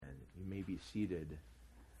may be seated.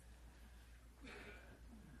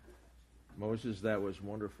 Moses, that was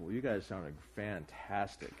wonderful. You guys sounded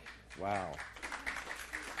fantastic. Wow.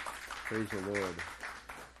 Praise the Lord.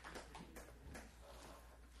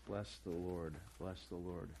 Bless the Lord. Bless the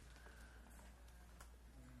Lord.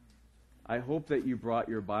 I hope that you brought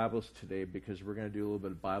your Bibles today because we're going to do a little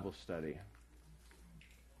bit of Bible study.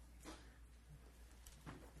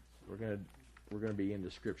 We're going to be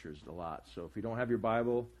into scriptures a lot. So if you don't have your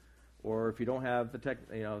Bible, or if you don't have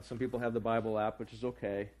the some people have the Bible app, which is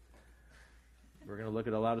okay. We're going to look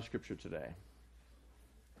at a lot of scripture today.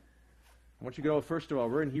 I want you to go, first of all,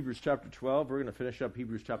 we're in Hebrews chapter 12. We're going to finish up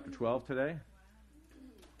Hebrews chapter 12 today.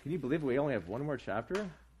 Can you believe we only have one more chapter?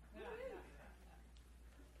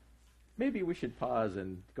 Maybe we should pause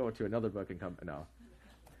and go to another book and come. No.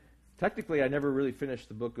 Technically, I never really finished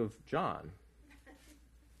the book of John.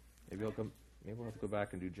 Maybe we'll have to go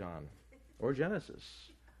back and do John. Or Genesis.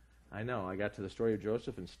 I know, I got to the story of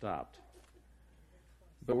Joseph and stopped.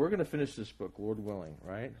 But we're going to finish this book, Lord willing,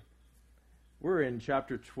 right? We're in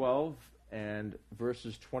chapter 12 and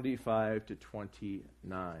verses 25 to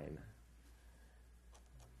 29.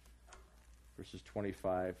 Verses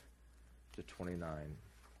 25 to 29.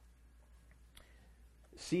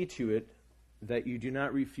 See to it that you do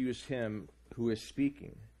not refuse him who is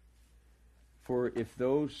speaking. For if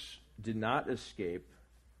those did not escape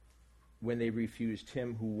when they refused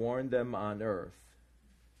him who warned them on earth,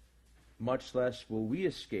 much less will we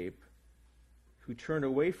escape who turn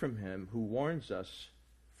away from him who warns us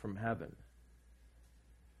from heaven.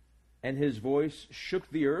 And his voice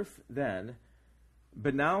shook the earth then,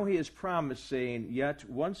 but now he has promised, saying, Yet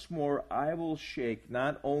once more I will shake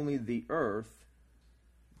not only the earth,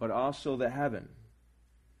 but also the heaven.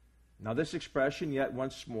 Now this expression, yet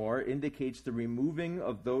once more, indicates the removing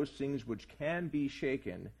of those things which can be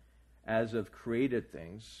shaken, as of created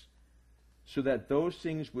things, so that those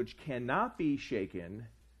things which cannot be shaken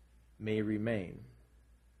may remain.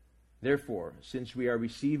 Therefore, since we are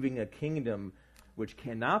receiving a kingdom which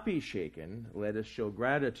cannot be shaken, let us show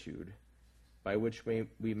gratitude, by which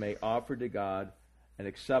we may offer to God an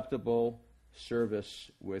acceptable service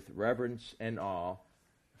with reverence and awe,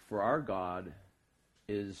 for our God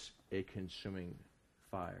is a consuming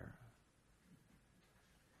fire.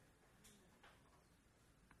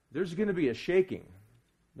 There's going to be a shaking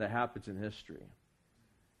that happens in history.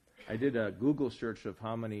 I did a Google search of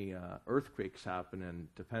how many earthquakes happen, and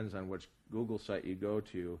it depends on which Google site you go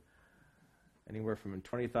to. Anywhere from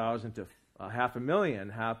 20,000 to 500,000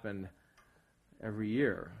 happen every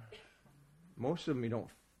year. Most of them you don't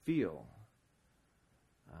feel.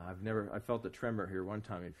 I felt a tremor here one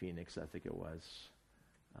time in Phoenix, I think it was.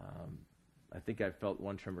 I think I felt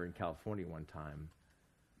one tremor in California one time.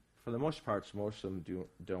 For the most part, most of them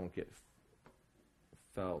don't get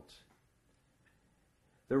felt.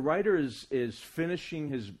 The writer is finishing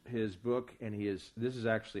his book, and this is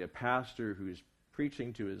actually a pastor who's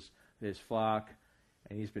preaching to his flock,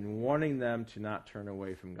 and he's been warning them to not turn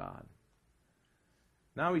away from God.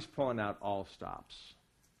 Now he's pulling out all stops.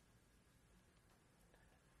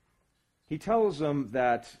 He tells them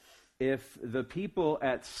that if the people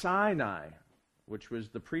at Sinai, which was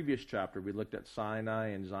the previous chapter, we looked at Sinai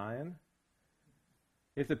and Zion.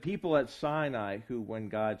 If the people at Sinai, who when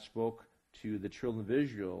God spoke to the children of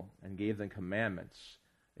Israel and gave them commandments,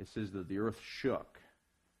 it says that the earth shook.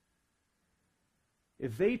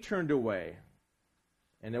 If they turned away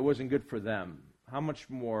and it wasn't good for them, how much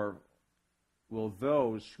more will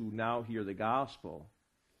those who now hear the gospel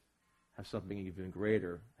have something even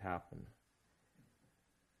greater happen?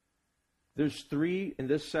 There's three, in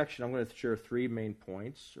this section, I'm going to share three main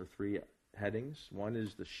points, or three headings. One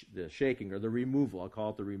is the shaking, or the removal. I'll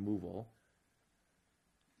call it the removal.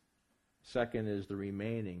 Second is the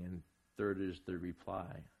remaining, and third is the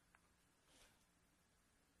reply.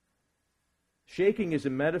 Shaking is a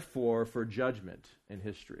metaphor for judgment in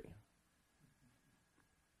history.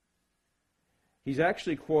 He's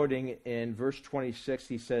actually quoting in verse 26,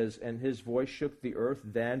 he says, and his voice shook the earth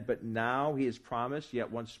then, but now he has promised, yet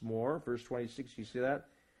once more. Verse 26, you see that?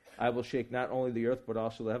 I will shake not only the earth, but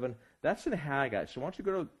also the heaven. That's in Haggai. So why don't you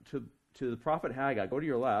go to the prophet Haggai. Go to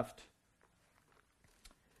your left.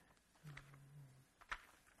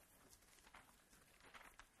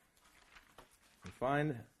 And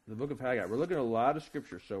find the book of Haggai. We're looking at a lot of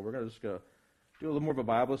scripture, so we're going to just go do a little more of a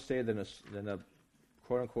Bible study than a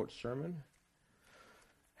quote-unquote sermon.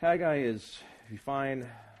 Haggai is, if you find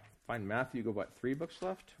Matthew, you go, what, 3 books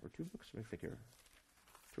left? Or 2 books? Let me think here.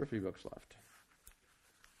 2 or 3 books left.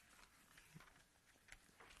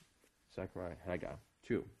 Zechariah, Haggai,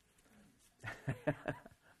 2.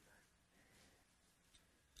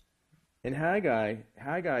 And Haggai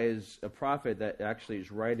is a prophet that actually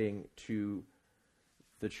is writing to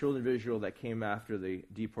the children of Israel that came after the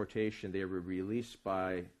deportation. They were released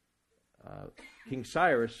by King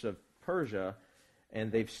Cyrus of Persia,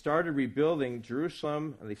 and they've started rebuilding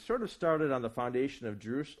Jerusalem. And they sort of started on the foundation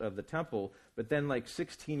of the temple, but then like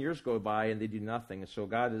 16 years go by and they do nothing. And so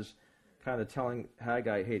God is kind of telling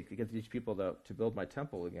Haggai, hey, get these people to build my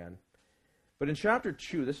temple again. But in chapter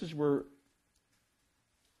 2, this is where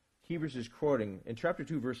Hebrews is quoting. In chapter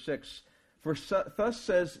 2, verse 6, "For thus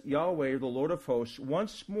says Yahweh, the Lord of hosts,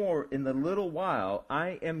 once more in the little while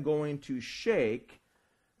I am going to shake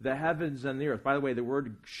the heavens and the earth." By the way, the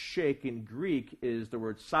word shake in Greek is the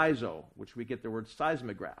word sizo, which we get the word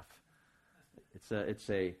seismograph. It's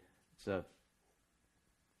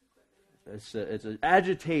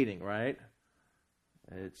agitating, right?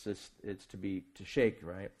 It's to shake,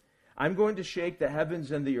 right? "I'm going to shake the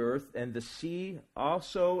heavens and the earth and the sea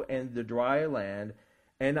also and the dry land,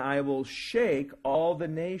 and I will shake all the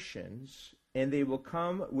nations, and they will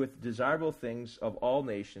come with desirable things of all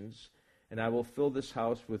nations, and I will fill this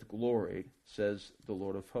house with glory, says the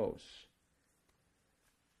Lord of hosts."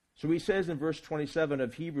 So he says in verse 27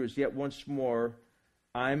 of Hebrews, "Yet once more,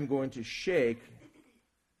 I'm going to shake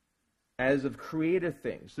as of created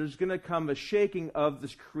things." There's going to come a shaking of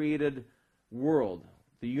this created world,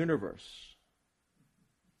 the universe.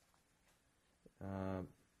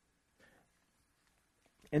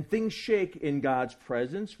 And things shake in God's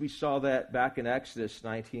presence. We saw that back in Exodus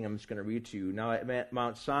 19. I'm just going to read to you. "Now at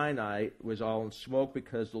Mount Sinai was all in smoke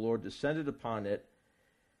because the Lord descended upon it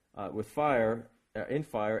with fire,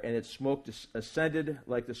 and its smoke ascended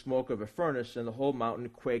like the smoke of a furnace, and the whole mountain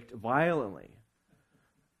quaked violently."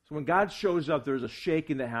 So when God shows up, there's a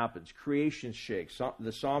shaking that happens. Creation shakes.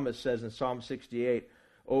 The psalmist says in Psalm 68,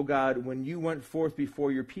 "O God, when you went forth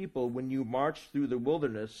before your people, when you marched through the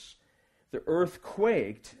wilderness, the earth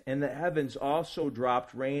quaked, and the heavens also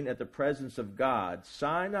dropped rain at the presence of God.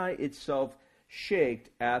 Sinai itself shaked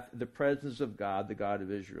at the presence of God, the God of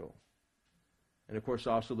Israel." And of course,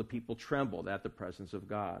 also the people trembled at the presence of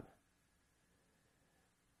God.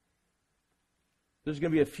 There's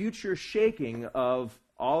going to be a future shaking of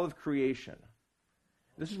all of creation.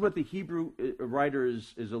 This is what the Hebrew writer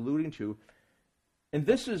is alluding to. And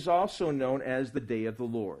this is also known as the day of the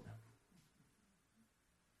Lord.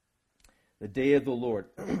 The day of the Lord.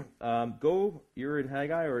 You're in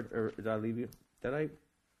Haggai, or did I leave you? Did I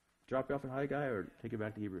drop you off in Haggai, or take you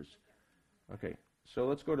back to Hebrews? Okay, so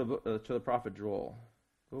let's go to the prophet Joel.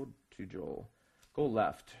 Go to Joel. Go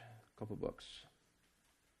left, a couple books.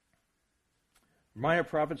 Minor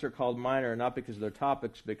prophets are called minor, not because of their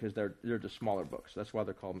topics, because they're just smaller books. That's why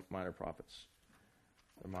they're called minor prophets.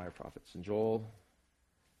 They're minor prophets. And Joel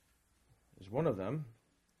is one of them.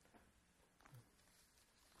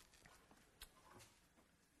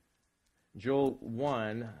 Joel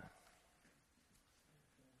 1,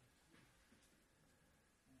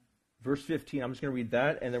 verse 15. I'm just going to read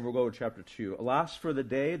that, and then we'll go to chapter 2. "Alas, for the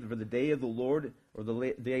day of the Lord, or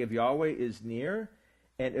the day of Yahweh is near,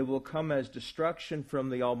 and it will come as destruction from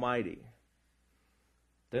the Almighty."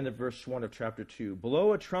 Then the verse 1 of chapter 2.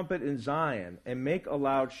 "Blow a trumpet in Zion, and make a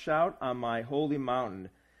loud shout on my holy mountain.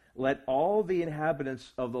 Let all the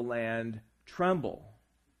inhabitants of the land tremble.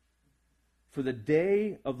 For the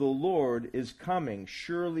day of the Lord is coming,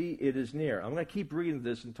 surely it is near." I'm going to keep reading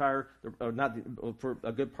this for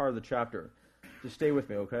a good part of the chapter. Just stay with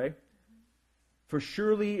me, okay? "For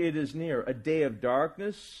surely it is near, a day of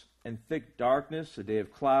darkness and thick darkness, a day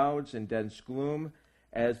of clouds and dense gloom,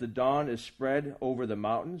 as the dawn is spread over the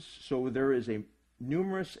mountains. So there is a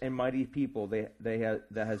numerous and mighty people. There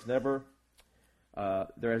has never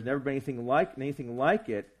been anything like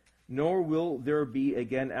it, nor will there be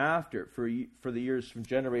again after, for the years from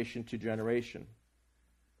generation to generation.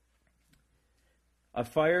 A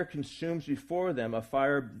fire consumes before them, a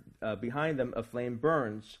fire behind them, a flame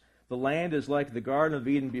burns. The land is like the Garden of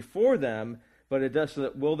Eden before them, but a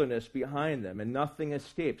desolate wilderness behind them, and nothing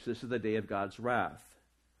escapes." This is the day of God's wrath.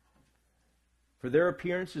 "For their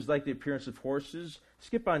appearance is like the appearance of horses."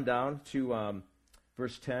 Skip on down to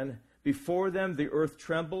verse 10. "Before them the earth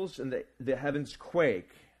trembles, and the heavens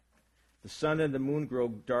quake. The sun and the moon grow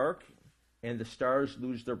dark, and the stars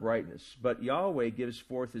lose their brightness. But Yahweh gives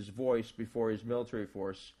forth his voice before his military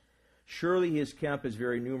force. Surely his camp is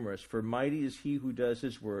very numerous, for mighty is he who does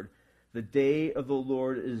his word. The day of the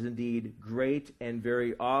Lord is indeed great and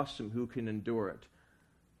very awesome. Who can endure it?"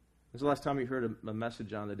 When's the last time you heard a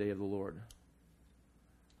message on the day of the Lord?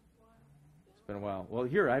 It's been a while. Well,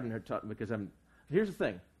 here I haven't heard talk because here's the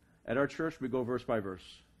thing. At our church, we go verse by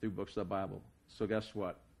verse through books of the Bible. So guess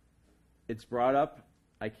what? It's brought up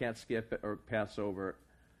I can't skip it or pass over it.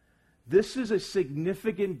 This is a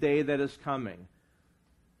significant day that is coming.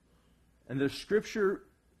 And the Scripture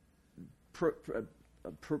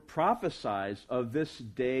prophesies of this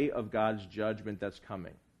day of God's judgment that's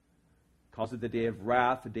coming. It calls it the day of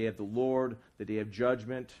wrath, the day of the Lord, the day of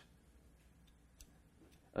judgment.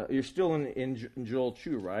 You're still in Joel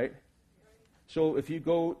 2, right? So if you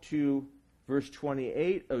go to verse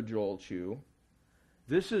 28 of Joel 2,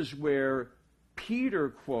 this is where Peter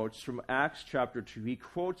quotes from Acts chapter 2. He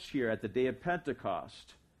quotes here at the day of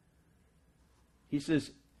Pentecost. He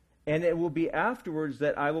says, "And it will be afterwards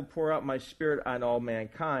that I will pour out my Spirit on all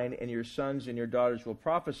mankind, and your sons and your daughters will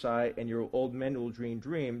prophesy, and your old men will dream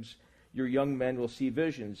dreams, your young men will see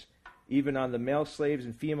visions. Even on the male slaves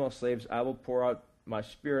and female slaves I will pour out my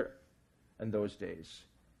Spirit in those days.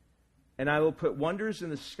 And I will put wonders in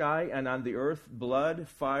the sky and on the earth, blood,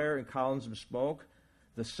 fire, and columns of smoke.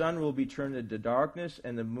 The sun will be turned into darkness,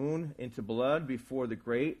 and the moon into blood before the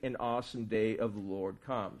great and awesome day of the Lord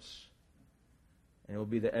comes. And it will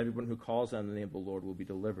be that everyone who calls on the name of the Lord will be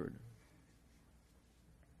delivered."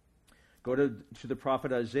 Go to the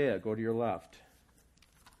prophet Isaiah. Go to your left.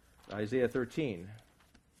 Isaiah 13.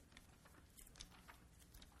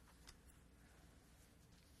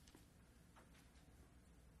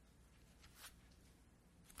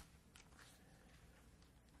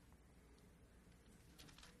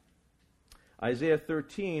 Isaiah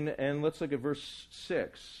 13, and let's look at verse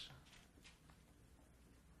 6.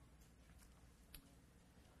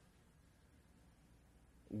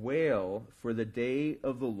 "Wail, for the day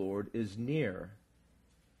of the Lord is near.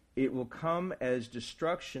 It will come as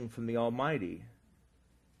destruction from the Almighty.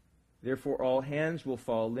 Therefore all hands will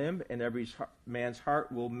fall limp, and every man's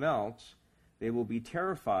heart will melt. They will be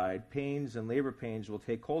terrified. Pains and labor pains will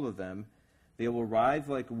take hold of them. They will writhe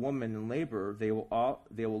like a woman in labor. They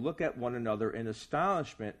will look at one another in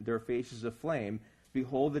astonishment, their faces aflame.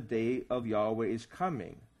 Behold, the day of Yahweh is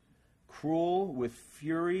coming, cruel with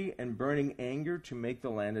fury and burning anger to make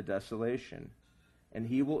the land a desolation. And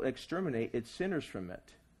he will exterminate its sinners from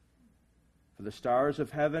it. For the stars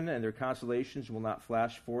of heaven and their constellations will not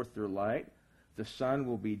flash forth their light. The sun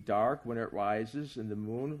will be dark when it rises, and the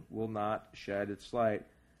moon will not shed its light.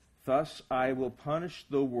 Thus I will punish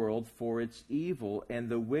the world for its evil and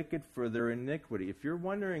the wicked for their iniquity." If you're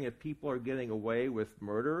wondering if people are getting away with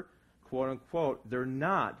murder, quote unquote, they're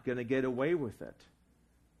not going to get away with it.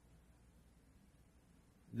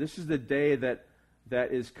 This is the day that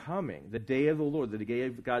is coming, the day of the Lord, the day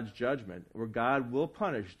of God's judgment, where God will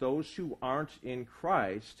punish those who aren't in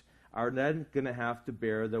Christ, are then going to have to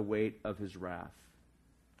bear the weight of his wrath.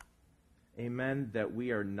 Amen, that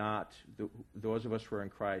we are not, those of us who are in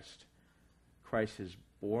Christ, Christ has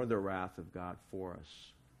borne the wrath of God for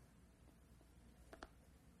us.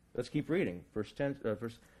 Let's keep reading. Verse 10,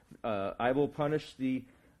 "I will punish the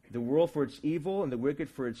world for its evil and the wicked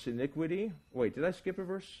for its iniquity." Wait, did I skip a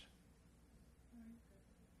verse?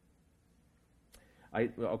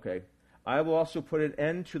 Okay. "I will also put an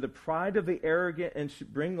end to the pride of the arrogant and to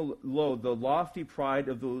bring low the lofty pride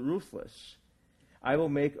of the ruthless. I will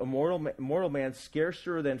make a mortal man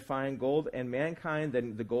scarcer than fine gold, and mankind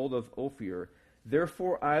than the gold of Ophir.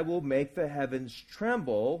 Therefore I will make the heavens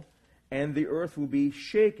tremble, and the earth will be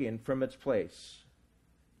shaken from its place."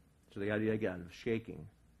 So the idea again of shaking.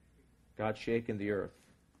 God shaking the earth.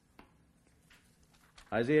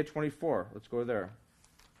 Isaiah 24. Let's go there.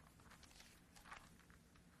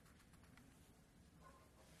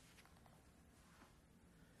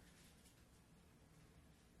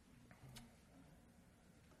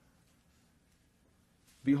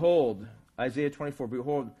 "Behold," Isaiah 24,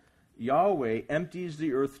 "behold, Yahweh empties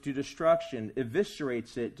the earth to destruction,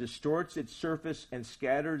 eviscerates it, distorts its surface, and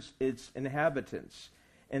scatters its inhabitants.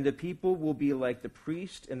 And the people will be like the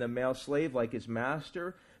priest, and the male slave like his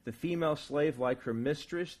master, the female slave like her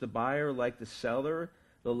mistress, the buyer like the seller,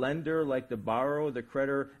 the lender like the borrower, the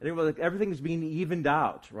creditor." Everything's being evened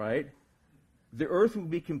out, right? "The earth will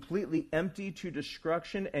be completely empty to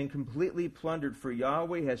destruction and completely plundered, for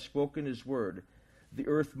Yahweh has spoken his word. The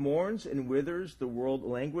earth mourns and withers, the world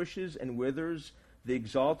languishes and withers, the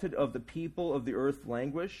exalted of the people of the earth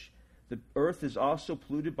languish. The earth is also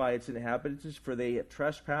polluted by its inhabitants, for they have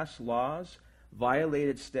trespassed laws,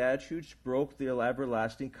 violated statutes, broke the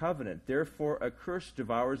everlasting covenant. Therefore a curse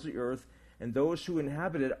devours the earth, and those who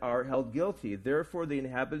inhabit it are held guilty. Therefore the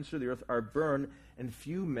inhabitants of the earth are burned, and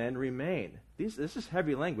few men remain." This is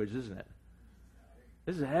heavy language, isn't it?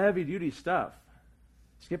 This is heavy-duty stuff.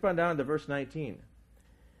 Skip on down to verse 19.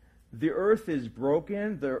 "The earth is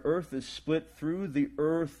broken, the earth is split through, the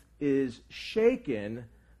earth is shaken,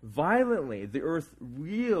 Violently, the earth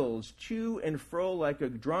reels to and fro like a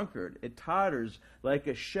drunkard. It totters like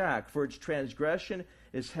a shack, for its transgression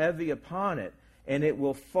is heavy upon it, and it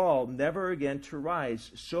will fall, never again to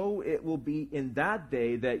rise. So it will be in that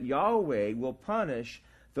day that Yahweh will punish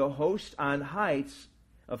the host on heights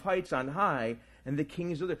on high, and the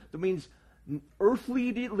kings of the earth. That means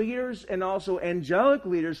earthly leaders and also angelic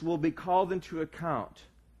leaders will be called into account.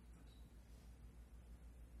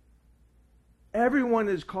 Everyone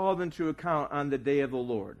is called into account on the day of the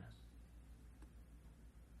Lord.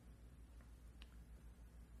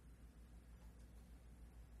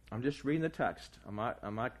 I'm just reading the text. I'm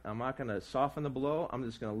not going to soften the blow. I'm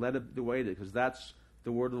just going to let it the way it is, because that's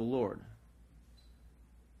the word of the Lord.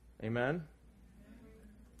 Amen?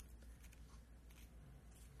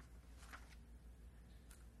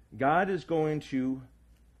 God is going to...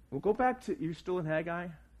 We'll go back to... You're still in Haggai?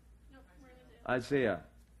 No, Isaiah.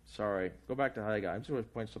 Sorry. Go back to Haggai. I'm just going to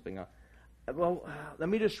point something out. Well, let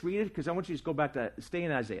me just read it, because I want you to go back to... Stay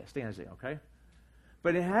in Isaiah, okay?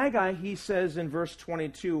 But in Haggai, he says in verse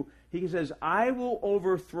 22, he says, I will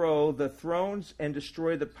overthrow the thrones and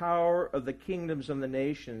destroy the power of the kingdoms of the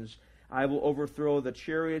nations. I will overthrow the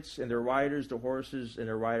chariots and their riders, the horses and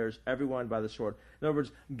their riders, everyone by the sword. In other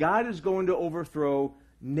words, God is going to overthrow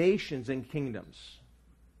nations and kingdoms.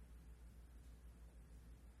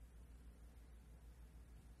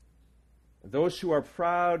 Those who are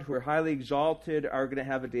proud, who are highly exalted, are going to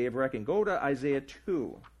have a day of reckoning. Go to Isaiah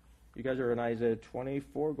 2. You guys are in Isaiah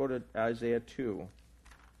 24. Go to Isaiah 2.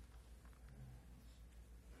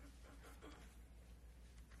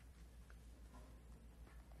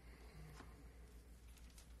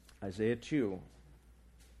 Isaiah 2.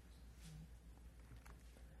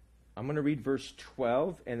 I'm going to read verse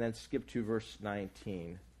 12 and then skip to verse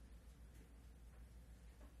 19.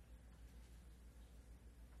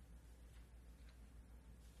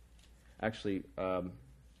 Actually,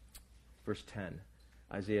 verse 10.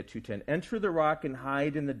 Isaiah 2:10. Enter the rock and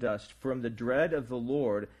hide in the dust from the dread of the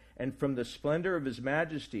Lord and from the splendor of his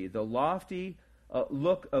majesty. The lofty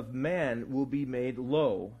look of man will be made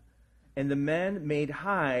low, and the men made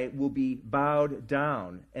high will be bowed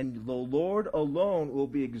down, and the Lord alone will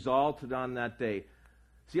be exalted on that day.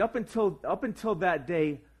 See, up until that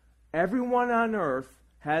day, everyone on earth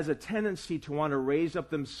has a tendency to want to raise up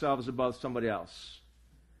themselves above somebody else.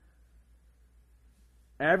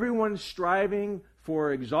 Everyone's striving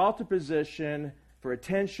for exalted position, for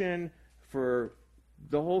attention, for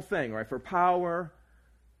the whole thing, right? For power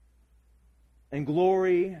and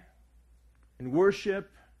glory and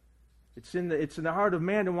worship. It's in the heart of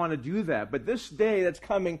man to want to do that. But this day that's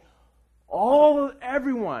coming,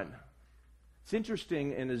 everyone. It's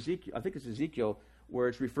interesting in Ezekiel, I think it's Ezekiel, where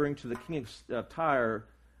it's referring to the king of Tyre,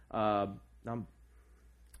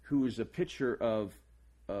 who is a picture of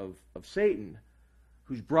Satan,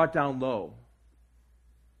 who's brought down low.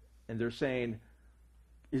 And they're saying,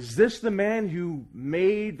 is this the man who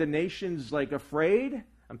made the nations like afraid?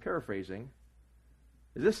 I'm paraphrasing.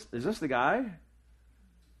 Is this the guy?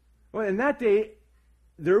 Well, in that day,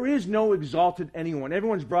 there is no exalted anyone.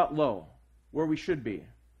 Everyone's brought low, where we should be.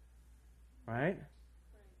 Right?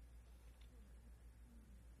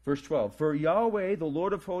 Verse 12. For Yahweh, the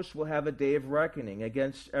Lord of hosts, will have a day of reckoning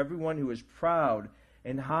against everyone who is proud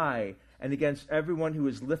and high, and against everyone who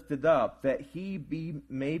is lifted up, that he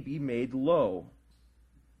may be made low.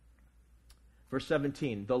 Verse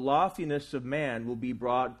 17, the loftiness of man will be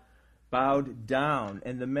bowed down,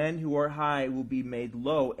 and the men who are high will be made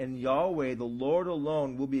low, and Yahweh, the Lord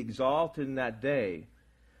alone, will be exalted in that day.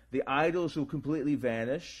 The idols will completely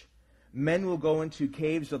vanish. Men will go into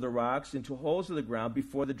caves of the rocks, into holes of the ground,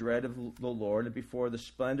 before the dread of the Lord, and before the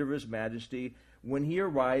splendor of his majesty, when he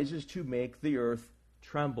arises to make the earth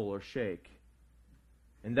tremble or shake.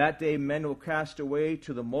 In that day men will cast away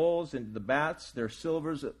to the moles and the bats their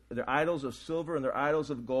idols of silver and their idols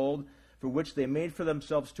of gold, for which they made for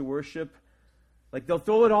themselves to worship. Like, they'll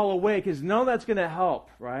throw it all away, because none of that's going to help,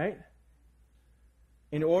 right?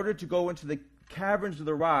 In order to go into the caverns of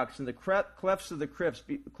the rocks and the clefts of the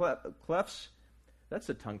clefts, that's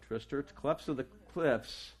a tongue twister, clefts of the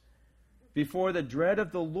cliffs, before the dread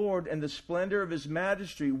of the Lord and the splendor of his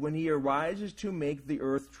majesty, when he arises to make the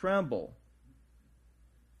earth tremble.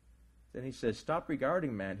 Then he says, stop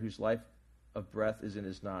regarding man whose life of breath is in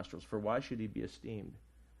his nostrils, for why should he be esteemed?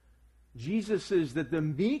 Jesus says that the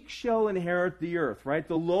meek shall inherit the earth, right?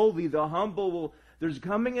 The lowly, the humble there's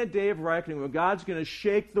coming a day of reckoning when God's going to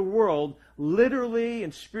shake the world, literally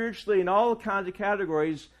and spiritually, in all kinds of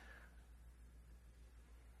categories.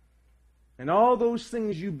 And all those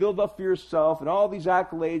things you build up for yourself and all these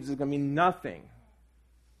accolades is going to mean nothing.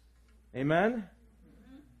 Amen?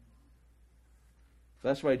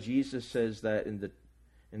 That's why Jesus says that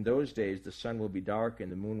in those days the sun will be dark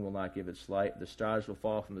and the moon will not give its light. The stars will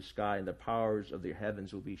fall from the sky and the powers of the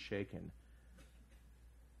heavens will be shaken.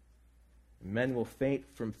 Men will faint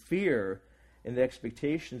from fear in the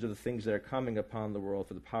expectations of the things that are coming upon the world,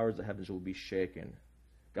 for the powers of the heavens will be shaken.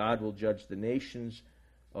 God will judge the nations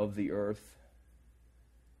of the earth.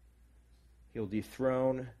 He'll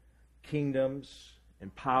dethrone kingdoms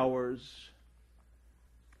and powers.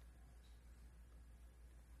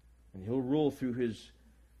 And he'll rule through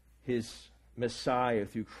his Messiah,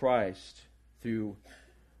 through Christ. Through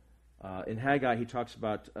in Haggai, he talks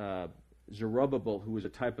about Zerubbabel, who is a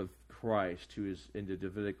type of Christ, who is in the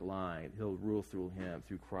Davidic line. He'll rule through him,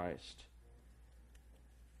 through Christ.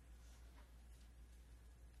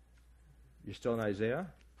 You're still in Isaiah?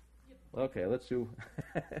 Yep. Okay, let's do...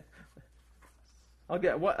 I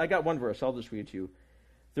got one verse. I'll just read it to you.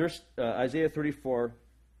 There's Isaiah 34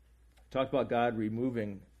 talks about God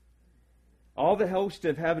removing. All the host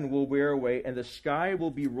of heaven will wear away, and the sky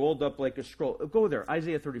will be rolled up like a scroll. Go there,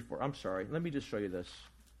 Isaiah 34. I'm sorry. Let me just show you this.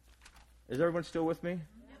 Is everyone still with me?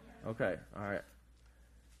 Okay, all right.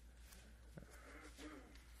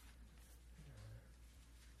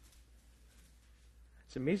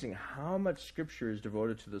 It's amazing how much Scripture is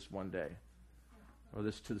devoted to this one day, or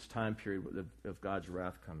to this time period of God's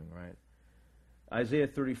wrath coming, right? Isaiah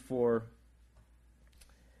 34.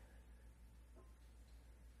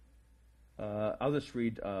 I'll just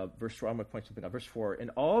read verse 4. I'm going to point something out. Verse 4. And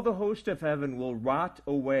all the host of heaven will rot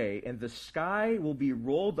away, and the sky will be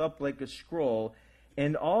rolled up like a scroll,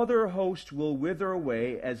 and all their host will wither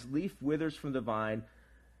away as leaf withers from the vine,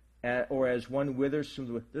 or as one withers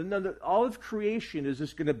from the... all of creation is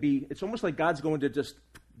just going to be... It's almost like God's going to just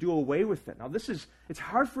do away with it. Now, it's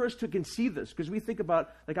hard for us to conceive this, because we think about...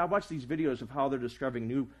 Like, I watch these videos of how they're discovering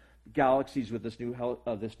new galaxies with this new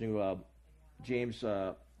James...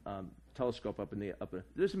 telescope up in the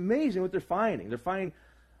it's amazing what they're finding. They're finding,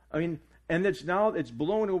 and it's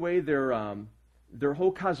blowing away their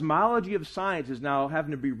whole cosmology of science is now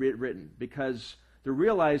having to be rewritten, because they're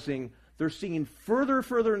realizing they're seeing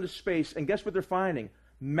further into space, and guess what they're finding?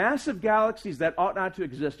 Massive galaxies that ought not to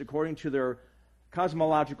exist according to their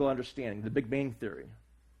cosmological understanding, the Big Bang Theory.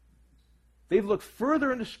 They've looked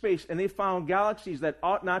further into space and they found galaxies that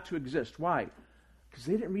ought not to exist. Why? Because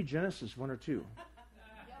they didn't read Genesis 1 or 2.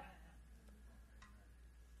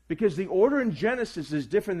 Because the order in Genesis is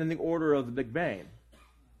different than the order of the Big Bang. In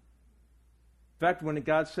fact, when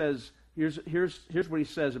God says, here's what he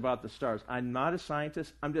says about the stars. I'm not a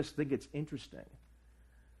scientist. I just think it's interesting.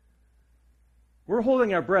 We're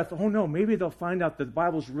holding our breath. Oh no, maybe they'll find out that the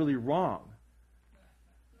Bible's really wrong.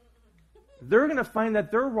 They're going to find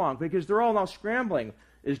that they're wrong, because they're all now scrambling.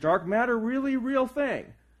 Is dark matter really a real thing?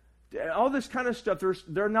 All this kind of stuff.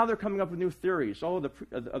 They're coming up with new theories. Oh, the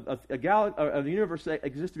universe that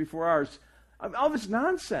existed before ours. All this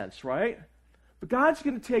nonsense, right? But God's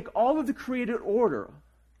going to take all of the created order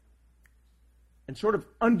and sort of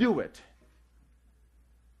undo it.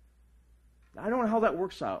 I don't know how that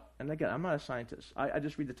works out. And again, I'm not a scientist. I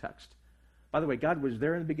just read the text. By the way, God was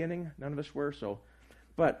there in the beginning. None of us were.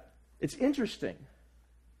 But it's interesting.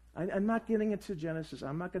 I'm not getting into Genesis.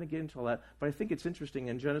 I'm not going to get into all that. But I think it's interesting.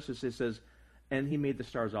 In Genesis it says, and he made the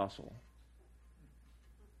stars also.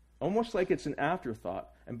 Almost like it's an afterthought.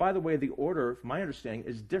 And by the way, the order, from my understanding,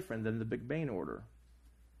 is different than the Big Bang order.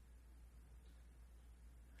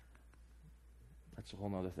 That's a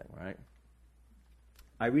whole other thing, right?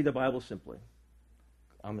 I read the Bible simply.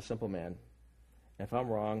 I'm a simple man. If I'm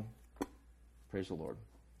wrong, praise the Lord.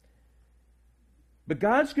 But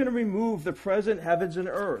God's going to remove the present heavens and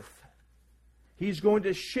earth. He's going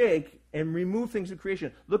to shake and remove things in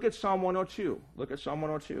creation. Look at Psalm 102. Look at Psalm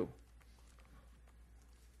 102.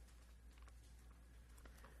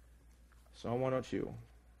 Psalm 102.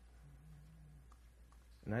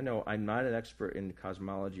 And I know I'm not an expert in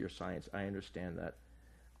cosmology or science. I understand that.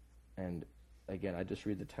 And again, I just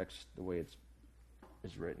read the text the way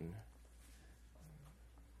it's written.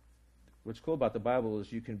 What's cool about the Bible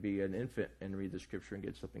is you can be an infant and read the Scripture and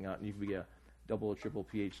get something out, and you can be a double or triple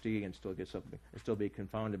PhD and still get something, and still be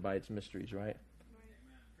confounded by its mysteries, right?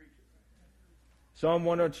 Psalm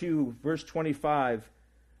 102, verse 25.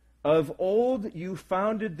 Of old you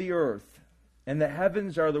founded the earth, and the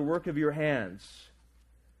heavens are the work of your hands.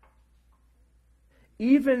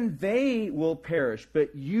 Even they will perish,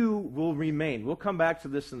 but you will remain. We'll come back to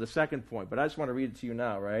this in the second point, but I just want to read it to you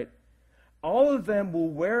now, right? All of them will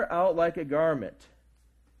wear out like a garment.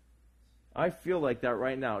 I feel like that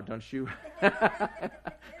right now, don't you?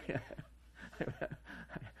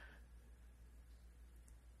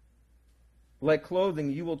 Like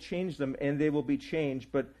clothing, you will change them, and they will be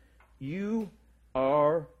changed, but you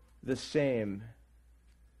are the same.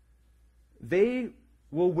 They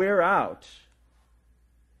will wear out,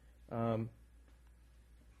 but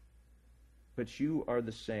you are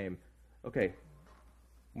the same. Okay,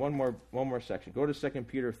 one more section. Go to 2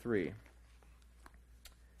 Peter 3.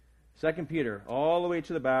 2 Peter, all the way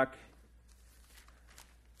to the back.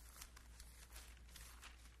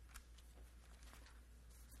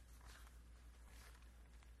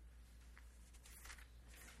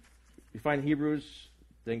 You find Hebrews,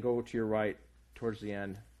 then go to your right towards the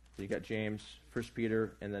end. So you got James, 1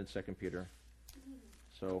 Peter, and then 2 Peter.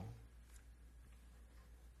 So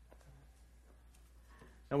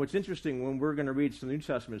now what's interesting, when we're going to read some New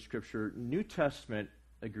Testament scripture, New Testament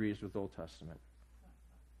agrees with Old Testament.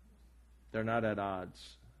 They're not at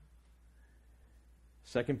odds.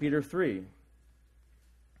 2 Peter 3.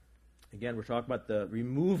 Again, we're talking about the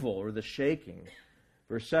removal or the shaking.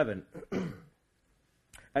 Verse 7.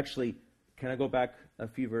 Actually, can I go back a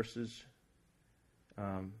few verses?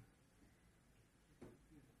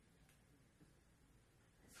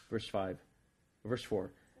 Verse 5. Verse 4.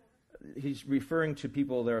 He's referring to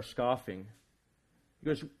people that are scoffing. He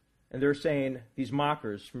goes, and they're saying, these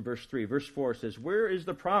mockers from verse 3. Verse 4 says, where is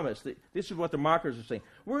the promise? This is what the mockers are saying.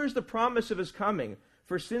 Where is the promise of his coming?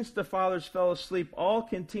 For since the fathers fell asleep, all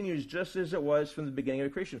continues just as it was from the beginning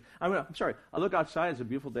of creation. I'm sorry. I look outside. It's a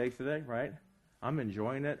beautiful day today, right? I'm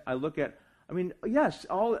enjoying it. I look at, yes,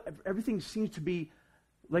 everything seems to be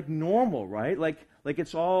like normal, right? Like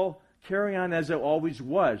it's all carrying on as it always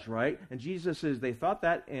was, right? And Jesus says they thought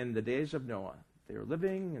that in the days of Noah. They were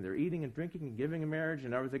living, and they're eating and drinking and giving in marriage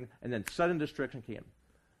and everything, and then sudden destruction came.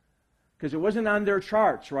 Because it wasn't on their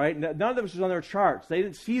charts, right? None of this was on their charts. They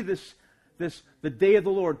didn't see this the day of the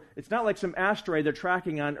Lord. It's not like some asteroid they're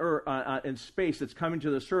tracking on Earth, in space that's coming to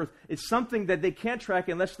this earth. It's something that they can't track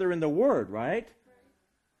unless they're in the Word, right?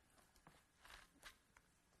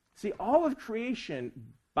 See, all of creation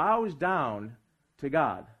bows down to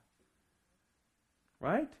God,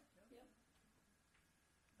 right?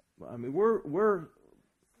 We're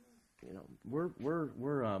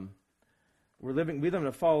living. We live in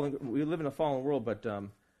a fallen world, but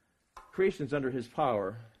creation's under His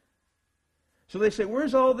power. So they say,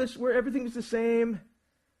 "Where's all this? Where everything's the same?"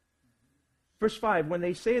 Verse 5. When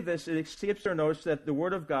they say this, it escapes their notice that the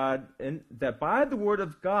Word of God, and that by the Word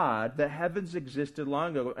of God, the heavens existed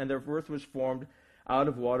long ago, and their earth was formed out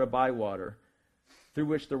of water by water, through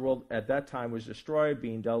which the world at that time was destroyed,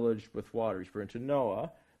 being deluged with water. Referring to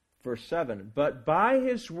Noah. Verse 7, but by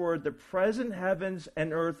His word the present heavens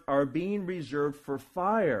and earth are being reserved for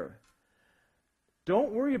fire.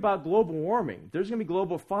 Don't worry about global warming. There's going to be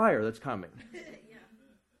global fire that's coming.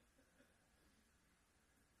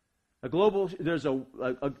 There's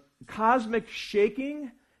a cosmic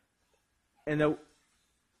shaking and a...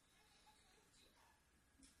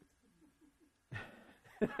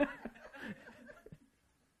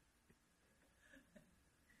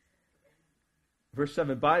 Verse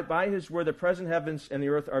 7, by His word the present heavens and the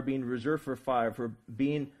earth are being reserved for fire, for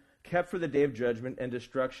being kept for the day of judgment and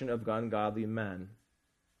destruction of ungodly men.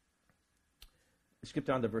 Skip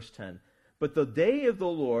down to verse 10. But the day of the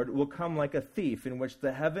Lord will come like a thief, in which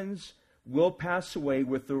the heavens will pass away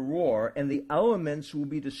with a roar, and the elements will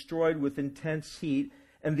be destroyed with intense heat,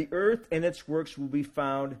 and the earth and its works will be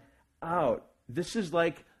found out. This is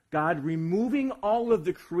like God removing all of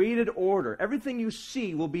the created order. Everything you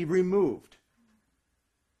see will be removed.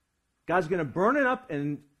 God's going to burn it up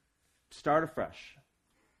and start afresh.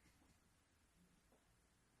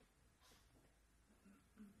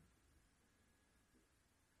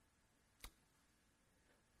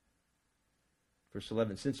 Verse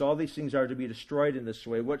 11, since all these things are to be destroyed in this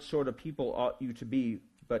way, what sort of people ought you to be,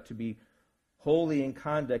 but to be holy in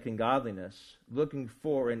conduct and godliness, looking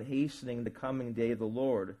for and hastening the coming day of the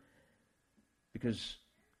Lord, because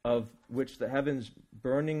of which the heavens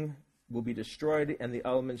burning will be destroyed, and the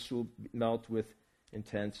elements will melt with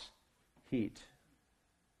intense heat.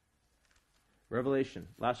 Revelation,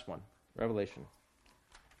 last one. Revelation,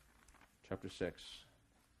 chapter 6.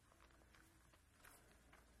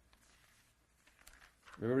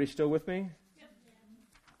 Everybody still with me? Yep.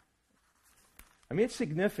 It's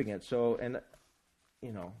significant. So, and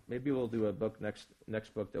maybe we'll do a book next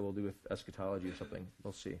book that we'll do with eschatology or something.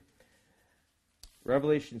 We'll see.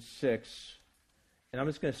 Revelation 6. And I'm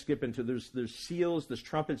just going to skip into, there's seals, there's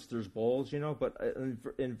trumpets, there's bowls, but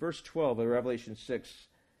in verse 12 of Revelation 6,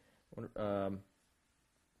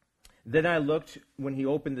 then I looked when He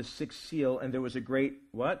opened the sixth seal, and there was a great,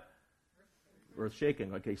 what? Earth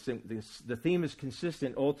shaking. Okay, so the theme is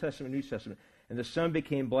consistent, Old Testament, New Testament. And the sun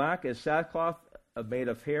became black as sackcloth made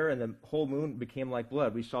of hair, and the whole moon became like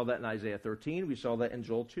blood. We saw that in Isaiah 13. We saw that in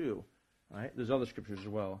Joel 2. Right? There's other scriptures as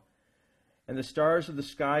well. And the stars of the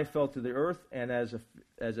sky fell to the earth, and as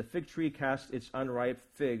a fig tree casts its unripe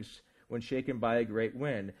figs when shaken by a great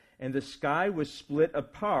wind. And the sky was split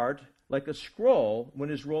apart like a scroll when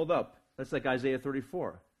it is rolled up. That's like Isaiah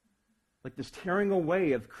 34. Like this tearing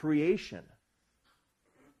away of creation.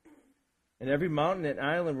 And every mountain and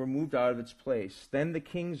island were moved out of its place. Then the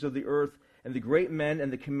kings of the earth and the great men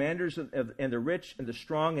and the commanders and the rich and the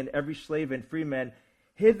strong and every slave and free man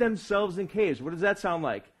hid themselves in caves. What does that sound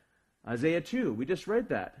like? Isaiah 2. We just read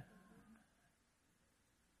that.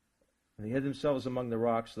 And they hid themselves among the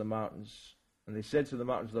rocks of the mountains. And they said to the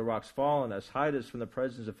mountains of the rocks, fall on us, hide us from the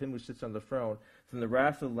presence of him who sits on the throne, from the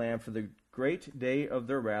wrath of the Lamb, for the great day of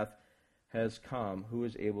their wrath has come. Who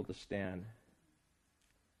is able to stand?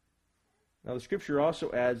 Now the scripture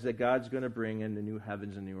also adds that God's going to bring in the new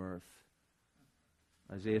heavens and new earth.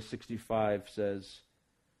 Isaiah 65 says,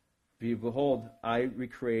 behold, I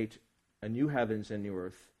recreate a new heavens and new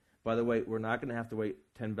earth. By the way, we're not going to have to wait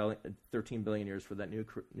 13 billion years for that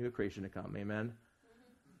new creation to come. Amen?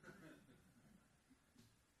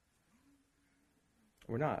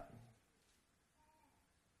 We're not.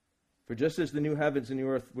 For just as the new heavens and new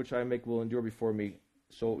earth which I make will endure before me,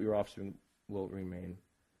 so your offspring will remain.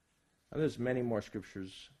 And there's many more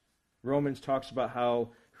scriptures. Romans talks about how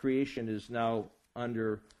creation is now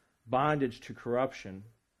under bondage to corruption.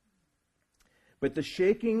 But the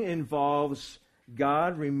shaking involves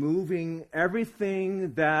God removing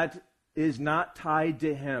everything that is not tied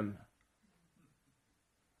to Him.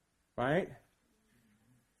 Right?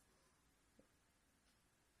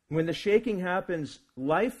 When the shaking happens,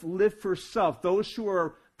 life lived for self, those who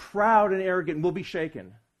are proud and arrogant will be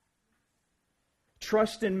shaken.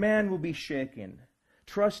 Trust in man will be shaken.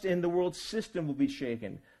 Trust in the world system will be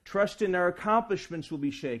shaken. Trust in our accomplishments will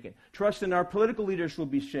be shaken. Trust in our political leaders will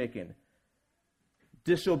be shaken.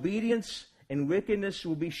 Disobedience and wickedness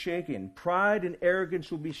will be shaken. Pride and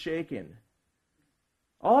arrogance will be shaken.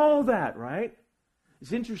 All that, right?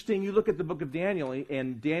 It's interesting. You look at the book of Daniel,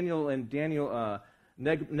 and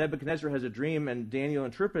Nebuchadnezzar has a dream, and Daniel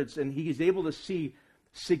interprets, and he is able to see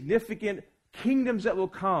significant kingdoms that will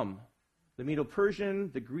come. The Medo-Persian,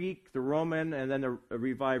 the Greek, the Roman, and then the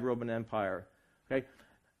revived Roman Empire. Okay?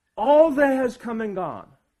 All that has come and gone.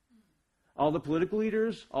 All the political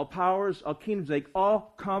leaders, all powers, all kingdoms, they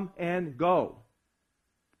all come and go.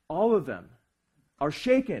 All of them are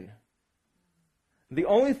shaken. The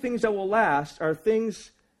only things that will last are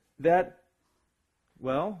things that,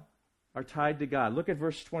 well, are tied to God. Look at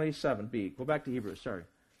verse 27b. Go back to Hebrews, sorry.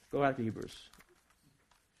 Go back to Hebrews.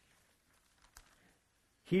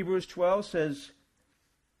 Hebrews 12 says,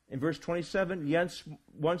 in verse 27, yes,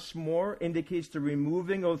 once more indicates the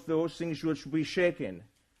removing of those things which will be shaken.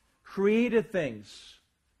 Created things.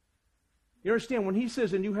 You understand, when he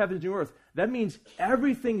says a new heavens, new earth, that means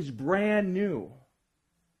everything's brand new.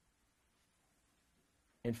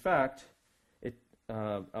 In fact,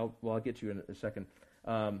 I'll get to you in a second.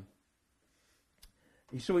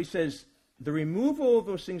 So he says, the removal of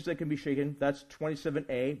those things that can be shaken, that's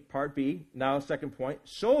 27a, part B. Now, second point,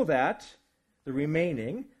 so that the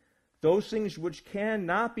remaining, those things which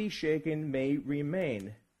cannot be shaken may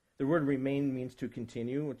remain. The word remain means to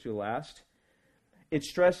continue or to last. It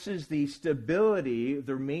stresses the stability,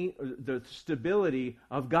 the stability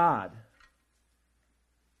of God.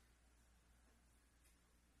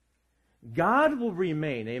 God will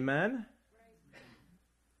remain, amen?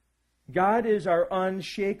 God is our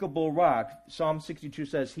unshakable rock. Psalm 62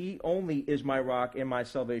 says, He only is my rock and my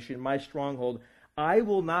salvation, my stronghold. I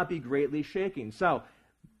will not be greatly shaken. So,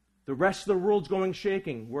 the rest of the world's going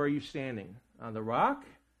shaking. Where are you standing? On the rock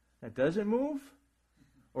that doesn't move?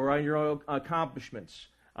 Or on your own accomplishments?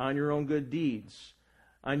 On your own good deeds?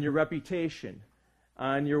 On your reputation?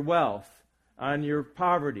 On your wealth? On your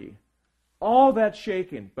poverty? All that's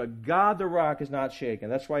shaken. But God the rock is not shaken.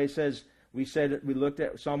 That's why He says, we looked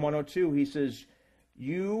at Psalm 102. He says,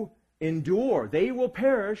 you endure. They will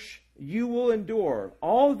perish. You will endure.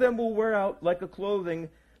 All of them will wear out like a clothing,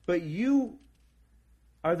 but you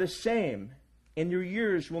are the same, and your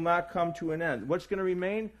years will not come to an end. What's going to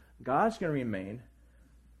remain? God's going to remain.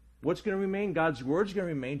 What's going to remain? God's word's going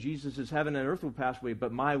to remain. Jesus says, heaven and earth will pass away,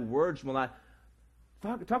 but my words will not.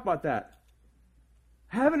 Talk about that.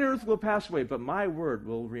 Heaven and earth will pass away, but my word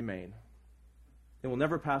will remain. It will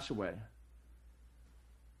never pass away.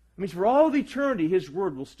 It means for all of eternity, His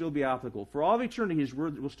word will still be applicable. For all of eternity, His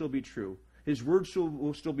word will still be true. His word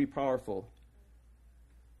will still be powerful.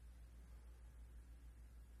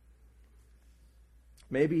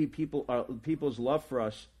 Maybe people's love for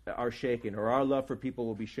us are shaken, or our love for people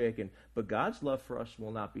will be shaken. But God's love for us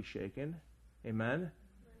will not be shaken. Amen?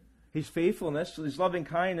 His faithfulness, His loving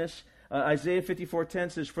kindness. Isaiah 54:10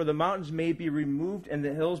 says, "For the mountains may be removed and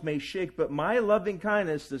the hills may shake, but my loving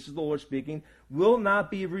kindness," this is the Lord speaking, "will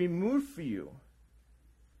not be removed for you.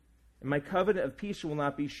 And my covenant of peace will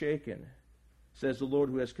not be shaken, says the Lord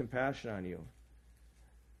who has compassion on you."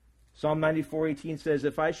 Psalm 94:18 says,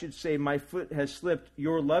 "If I should say my foot has slipped,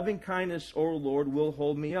 your loving kindness, O Lord, will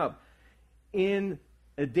hold me up." In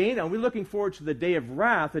a day now, we're looking forward to the day of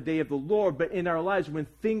wrath, the day of the Lord, but in our lives, when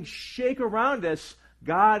things shake around us,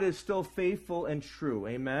 God is still faithful and true.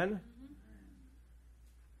 Amen?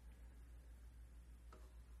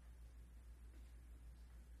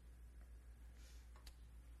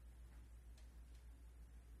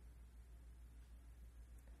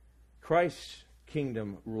 Christ's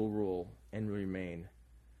kingdom will rule and remain.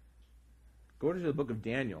 Go to the book of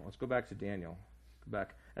Daniel. Let's go back to Daniel. Go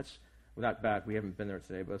back. We're not back. We haven't been there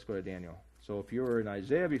today, but let's go to Daniel. So if you were in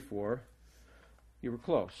Isaiah before, you were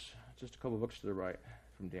close. Just a couple books to the right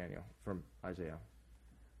from Isaiah.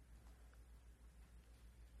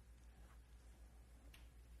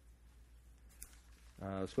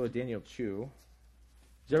 Let's go to Daniel 2.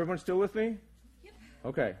 Is everyone still with me? Yep.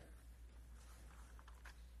 Okay.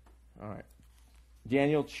 All right.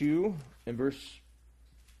 Daniel 2 in verse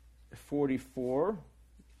 44.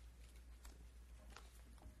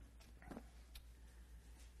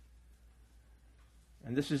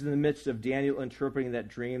 And this is in the midst of Daniel interpreting that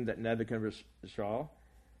dream that Nebuchadnezzar saw.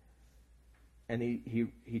 And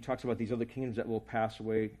he talks about these other kingdoms that will pass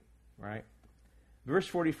away, right? Verse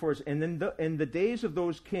 44 is, "And in the days of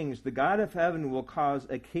those kings, the God of heaven will cause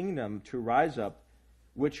a kingdom to rise up,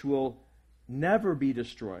 which will never be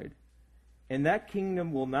destroyed. And that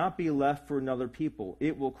kingdom will not be left for another people.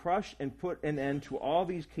 It will crush and put an end to all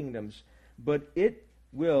these kingdoms, but it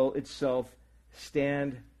will itself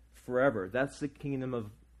stand forever." That's the kingdom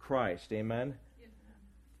of Christ. Amen? Yep.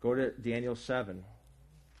 Go to Daniel 7.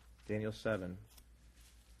 Daniel 7.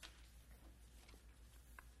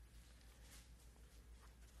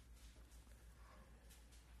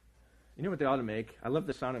 You know what they ought to make? I love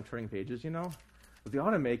the sound of turning pages, you know? What they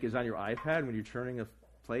ought to make is on your iPad when you're turning a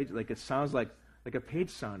page, like it sounds like a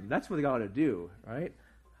page sound. That's what they ought to do, right?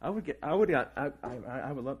 I would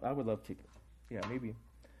love to, yeah, maybe.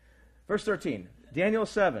 Verse 13, Daniel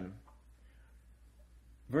 7.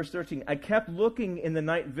 Verse 13, "I kept looking in the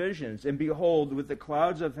night visions, and behold, with the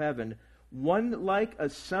clouds of heaven, one like a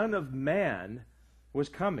son of man was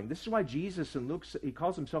coming." This is why Jesus in Luke, he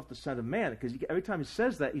calls himself the Son of Man, because every time he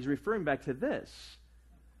says that, he's referring back to this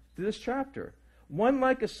chapter. "One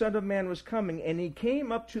like a son of man was coming, and he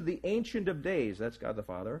came up to the Ancient of Days," that's God the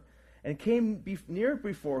Father, "and came near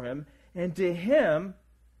before him, and to him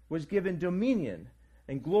was given dominion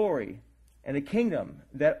and glory and a kingdom,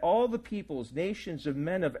 that all the peoples, nations of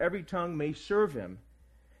men of every tongue may serve him.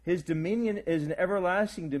 His dominion is an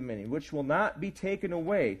everlasting dominion, which will not be taken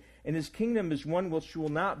away, and his kingdom is one which will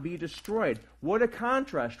not be destroyed." What a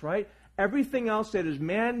contrast, right? Everything else that is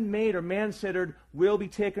man-made or man-centered will be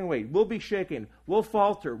taken away, will be shaken, will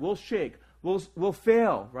falter, will shake, will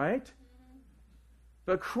fail, right?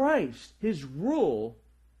 But Christ, his rule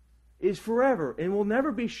is forever and will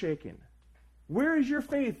never be shaken. Where is your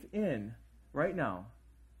faith in right now?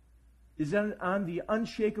 Is that on the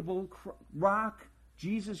unshakable rock,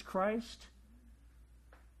 Jesus Christ?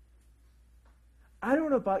 I don't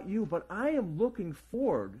know about you, but I am looking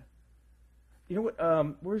forward. You know what?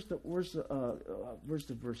 Where's the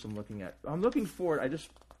verse I'm looking at? I'm looking forward. I just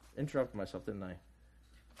interrupted myself, didn't I?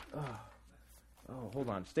 Oh, hold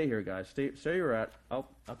on. Stay here, guys. Stay where you're at. I'll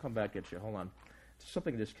come back at you. Hold on.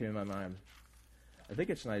 Something just came in my mind. I think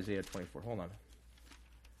it's in Isaiah 24. Hold on.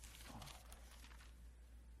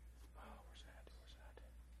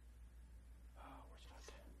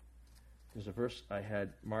 There's a verse I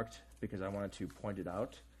had marked because I wanted to point it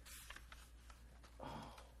out.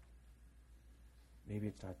 Oh, maybe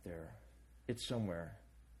it's not there. It's somewhere.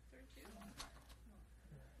 32?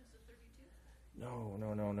 Is it 32?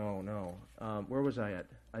 No. Where was I at?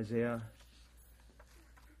 Isaiah?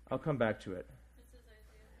 I'll come back to it.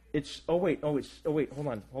 It says Isaiah 30.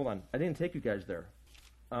 Hold on. I didn't take you guys there.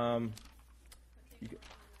 No.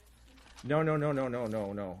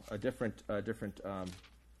 A different,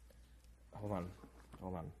 hold on.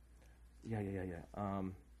 Yeah.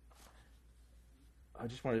 I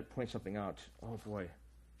just wanted to point something out. Oh, boy.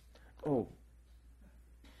 Oh.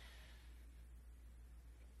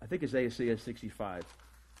 I think it's Isaiah 65.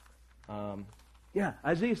 Go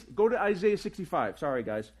to Isaiah 65. Sorry,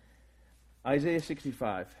 guys. Isaiah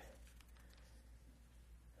 65.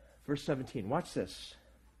 Verse 17. Watch this.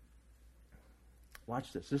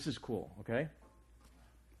 Watch this. This is cool, okay?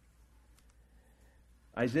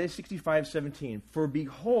 Isaiah 65:17. For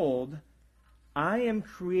behold, I am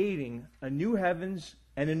creating a new heavens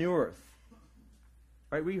and a new earth.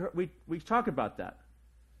 Right? We talk about that.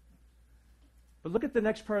 But look at the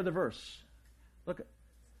next part of the verse. Look at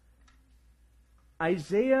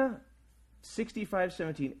Isaiah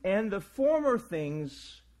 65:17. And the former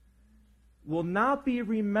things will not be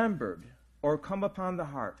remembered or come upon the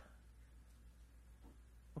heart.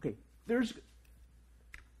 Okay, there's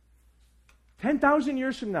 10,000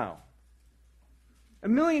 years from now,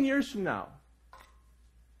 1,000,000 years from now,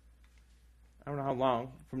 I don't know how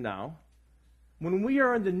long from now, when we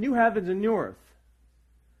are in the new heavens and new earth,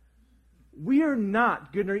 we are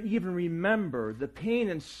not going to even remember the pain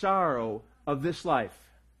and sorrow of this life.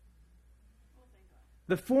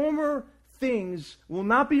 The former things will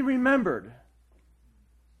not be remembered.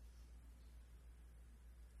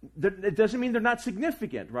 It doesn't mean they're not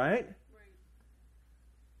significant, right?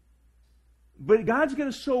 But God's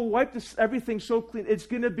going to so wipe everything so clean. It's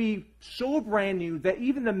going to be so brand new that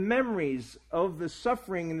even the memories of the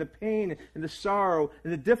suffering and the pain and the sorrow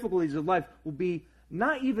and the difficulties of life will be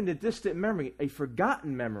not even a distant memory, a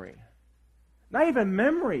forgotten memory. Not even a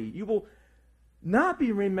memory. You will not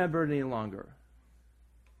be remembered any longer.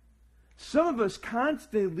 Some of us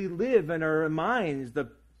constantly live in our minds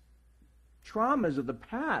the traumas of the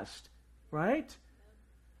past, right?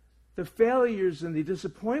 The failures and the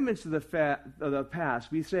disappointments of the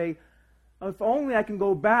past. We say, if only I can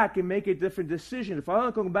go back and make a different decision. If I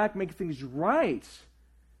only can go back and make things right.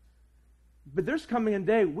 But there's coming a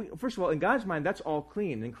day, first of all, in God's mind, that's all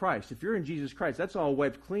clean in Christ. If you're in Jesus Christ, that's all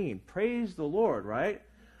wiped clean. Praise the Lord, right?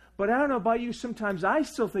 But I don't know about you, sometimes I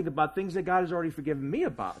still think about things that God has already forgiven me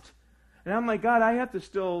about. And I'm like, God, I have to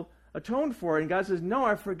still atone for it. And God says, no,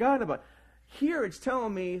 I forgot about it. Here it's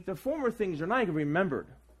telling me the former things are not even remembered.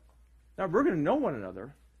 Now, we're going to know one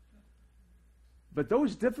another. But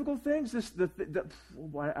those difficult things, I'm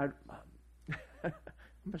going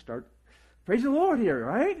to start. Praise the Lord here,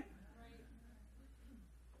 right?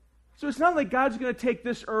 So it's not like God's going to take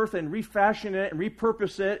this earth and refashion it and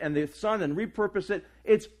repurpose it, and the sun and repurpose it.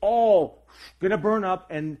 It's all going to burn up,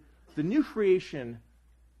 and the new creation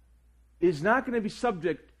is not going to be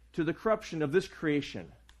subject to the corruption of this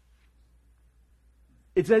creation.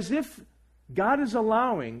 It's as if God is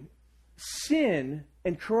allowing sin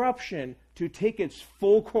and corruption to take its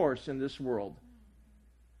full course in this world.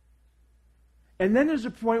 And then there's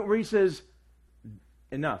a point where he says,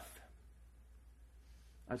 enough.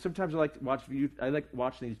 Sometimes I like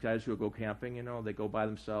watching these guys who go camping, they go by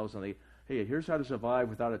themselves and hey, here's how to survive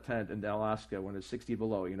without a tent in Alaska when it's 60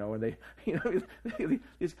 below, and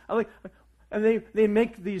they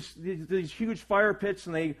make these huge fire pits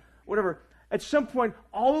and they, whatever. At some point,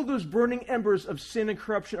 all of those burning embers of sin and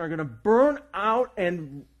corruption are going to burn out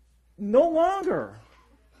and no longer.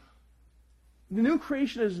 The new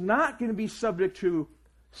creation is not going to be subject to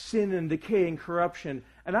sin and decay and corruption.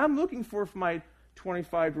 And I'm looking for my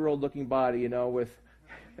 25-year-old looking body, with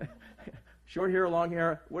short hair, long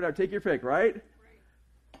hair, whatever. Take your pick, right?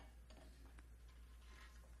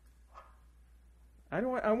 I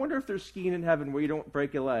wonder if there's skiing in heaven where you don't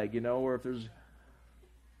break a leg, or if there's...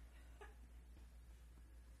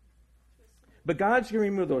 But God's going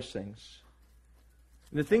to remove those things.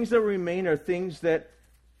 And the things that remain are things that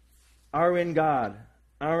are in God,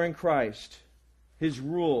 are in Christ, His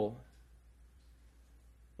rule.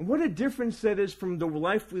 And what a difference that is from the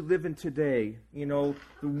life we live in today. The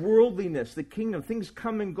worldliness, the kingdom, things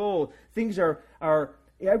come and go. Things are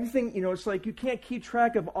everything, it's like you can't keep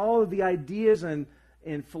track of all of the ideas and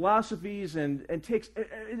philosophies and takes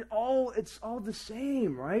it's all the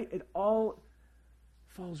same, right? It all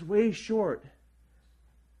falls way short.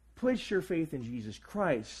 Place your faith in Jesus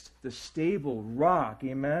Christ, the stable rock.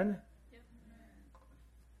 Amen? Yep.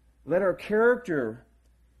 Let our character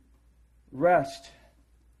rest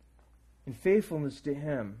in faithfulness to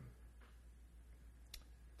Him.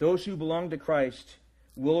 Those who belong to Christ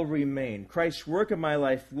will remain. Christ's work in my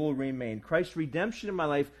life will remain. Christ's redemption in my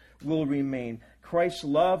life will remain. Christ's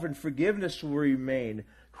love and forgiveness will remain.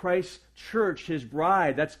 Christ's church, His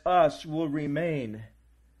bride, that's us, will remain.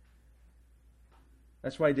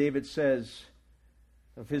 That's why David says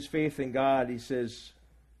of his faith in God, he says,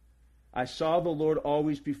 I saw the Lord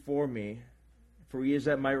always before me, for He is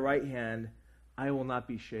at my right hand. I will not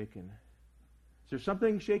be shaken. Is there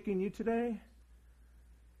something shaking you today?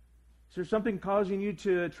 Is there something causing you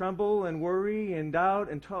to tremble and worry and doubt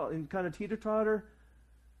and kind of teeter-totter?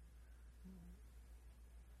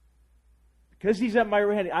 Because He's at my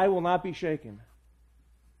right hand, I will not be shaken.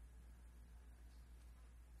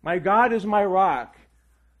 My God is my rock.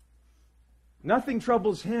 Nothing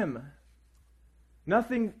troubles him.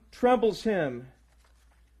 Nothing troubles him.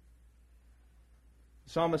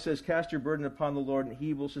 The psalmist says, cast your burden upon the Lord, and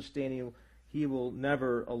he will sustain you. He will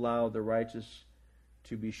never allow the righteous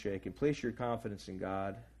to be shaken. Place your confidence in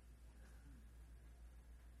God.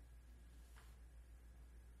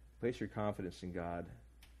 Place your confidence in God.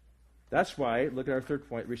 That's why, look at our third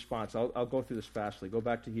point, response. I'll go through this fastly. Go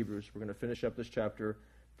back to Hebrews. We're going to finish up this chapter.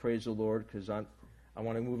 Praise the Lord, because I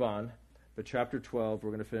want to move on. But chapter 12, we're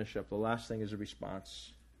going to finish up. The last thing is a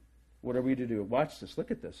response. What are we to do? Watch this.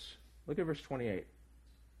 Look at this. Look at verse 28.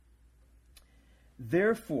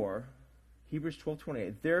 Therefore, Hebrews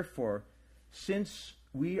 12:28. Therefore, since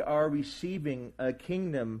we are receiving a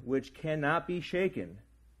kingdom which cannot be shaken,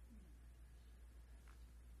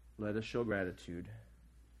 let us show gratitude,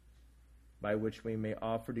 by which we may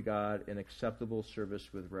offer to God an acceptable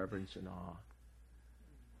service with reverence and awe.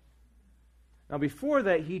 Now, before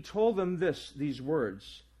that, he told them these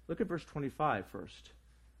words. Look at verse 25 first.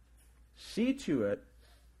 See to it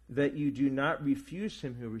that you do not refuse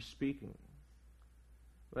him who is speaking.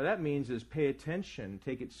 What that means is pay attention,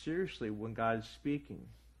 take it seriously when God is speaking.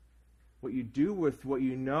 What you do with what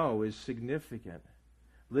you know is significant.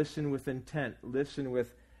 Listen with intent. Listen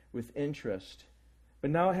with interest.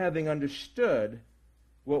 But now, having understood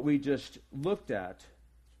what we just looked at,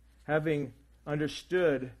 having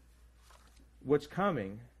understood what's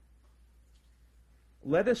coming,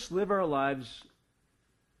 let us live our lives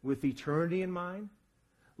with eternity in mind.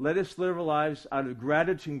 Let us live our lives out of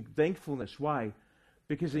gratitude and thankfulness. Why?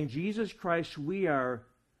 Because in Jesus Christ we are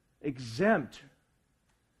exempt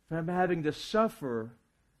from having to suffer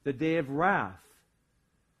the day of wrath.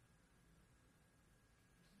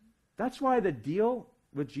 That's why the deal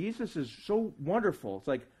with Jesus is so wonderful. It's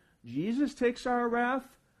like Jesus takes our wrath,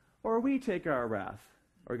 or we take our wrath,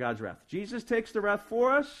 or God's wrath. Jesus takes the wrath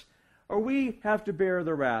for us, or we have to bear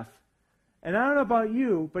the wrath. And I don't know about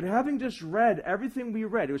you, but having just read everything we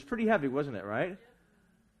read, it was pretty heavy, wasn't it, right?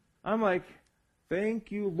 I'm like,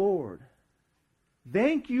 thank you, Lord.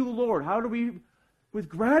 Thank you, Lord. How do we? With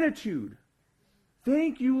gratitude.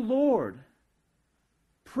 Thank you, Lord.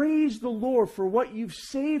 Praise the Lord for what you've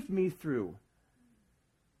saved me through.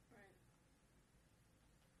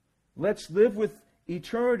 Let's live with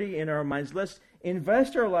eternity in our minds. Let's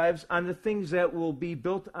invest our lives on the things that will be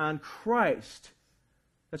built on Christ.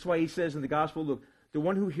 That's why he says in the gospel, look, the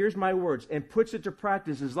one who hears my words and puts it to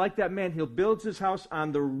practice is like that man. He'll build his house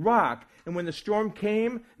on the rock. And when the storm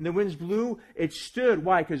came and the winds blew, it stood.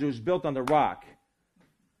 Why? Because it was built on the rock.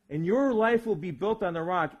 And your life will be built on the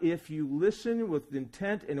rock if you listen with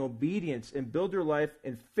intent and obedience and build your life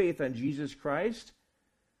in faith on Jesus Christ.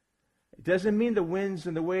 It doesn't mean the winds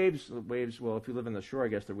and the waves, well, if you live on the shore, I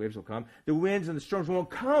guess the waves will come. The winds and the storms won't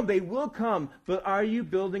come. They will come. But are you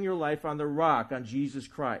building your life on the rock, on Jesus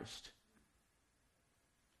Christ?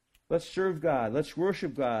 Let's serve God. Let's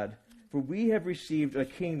worship God. For we have received a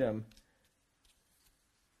kingdom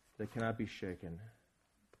that cannot be shaken.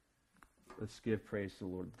 Let's give praise to the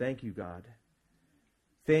Lord. Thank you, God.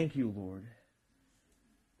 Thank you, Lord.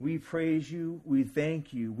 We praise you. We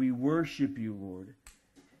thank you. We worship you, Lord.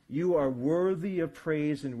 You are worthy of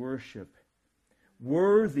praise and worship.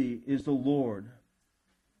 Worthy is the Lord.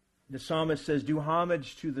 The psalmist says, do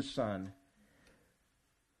homage to the Son.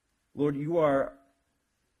 Lord, you are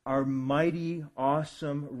our mighty,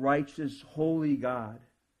 awesome, righteous, holy God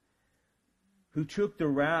who took the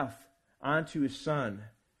wrath onto his Son,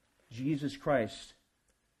 Jesus Christ.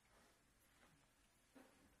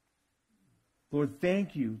 Lord,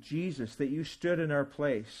 thank you, Jesus, that you stood in our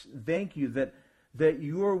place. Thank you that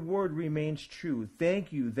your word remains true.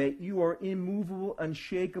 Thank you that you are immovable,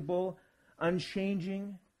 unshakable,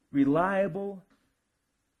 unchanging, reliable.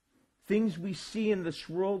 Things we see in this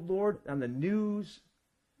world, Lord, on the news,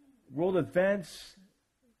 world events,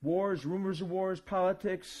 wars, rumors of wars,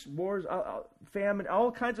 politics, wars, famine,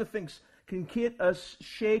 all kinds of things can get us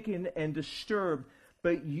shaken and disturbed.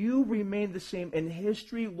 But you remain the same, and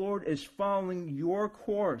history, Lord, is following your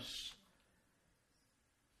course.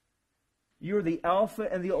 You're the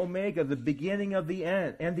Alpha and the Omega, the beginning of the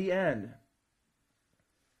end and the end.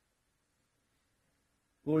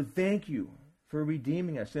 Lord, thank you for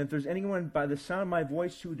redeeming us. And if there's anyone by the sound of my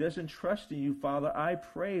voice who doesn't trust in you, Father, I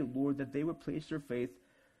pray, Lord, that they would place their faith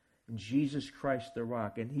in Jesus Christ, the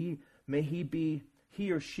rock. And he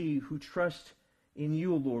or she who trusts in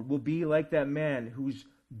you, Lord, will be like that man who's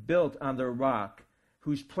built on the rock,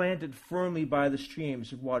 who's planted firmly by the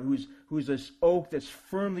streams of water, who's this oak that's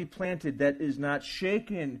firmly planted, that is not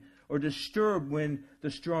shaken or disturbed when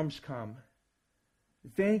the storms come.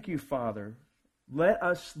 Thank you, Father. Let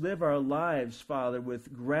us live our lives, Father,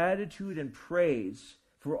 with gratitude and praise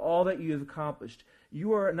for all that you have accomplished.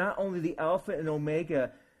 You are not only the Alpha and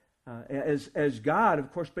Omega as God,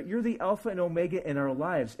 of course, but you're the Alpha and Omega in our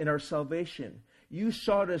lives, in our salvation. You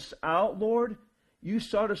sought us out, Lord. You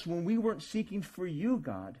sought us when we weren't seeking for you,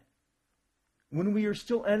 God. When we are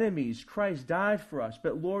still enemies, Christ died for us.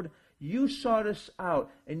 But Lord, you sought us out,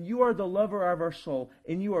 and you are the lover of our soul,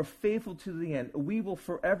 and you are faithful to the end. We will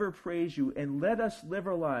forever praise you, and let us live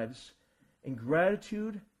our lives in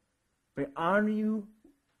gratitude, by honoring you,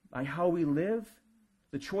 by how we live,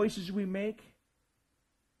 the choices we make.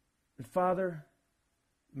 And Father,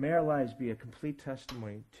 may our lives be a complete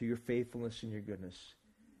testimony to your faithfulness and your goodness.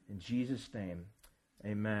 In Jesus' name,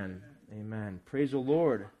 amen. Amen. Praise the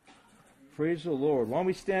Lord. Praise the Lord. Why don't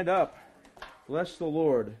we stand up? Bless the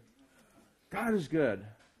Lord. God is good.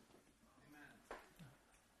 I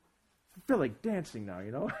feel like dancing now,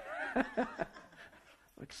 you know?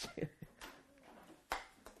 Like,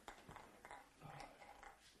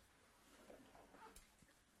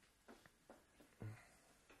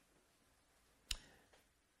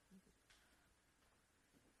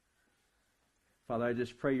 Father, I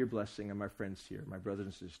just pray your blessing on my friends here, my brothers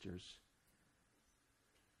and sisters,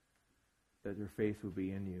 that their faith will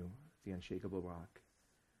be in you, the unshakable rock.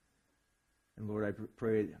 And Lord, I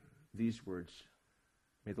pray these words.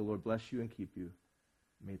 May the Lord bless you and keep you.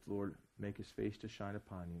 May the Lord make his face to shine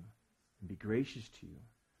upon you and be gracious to you.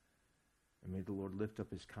 And may the Lord lift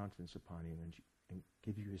up his countenance upon you and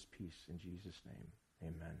give you his peace in Jesus' name.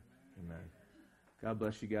 Amen. Amen. God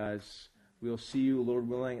bless you guys. We'll see you, Lord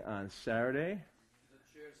willing, on Saturday.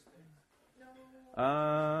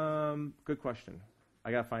 Good question.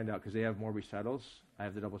 I got to find out because they have more recitals. I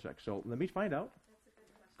have to double check. So let me find out.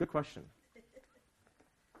 Good question.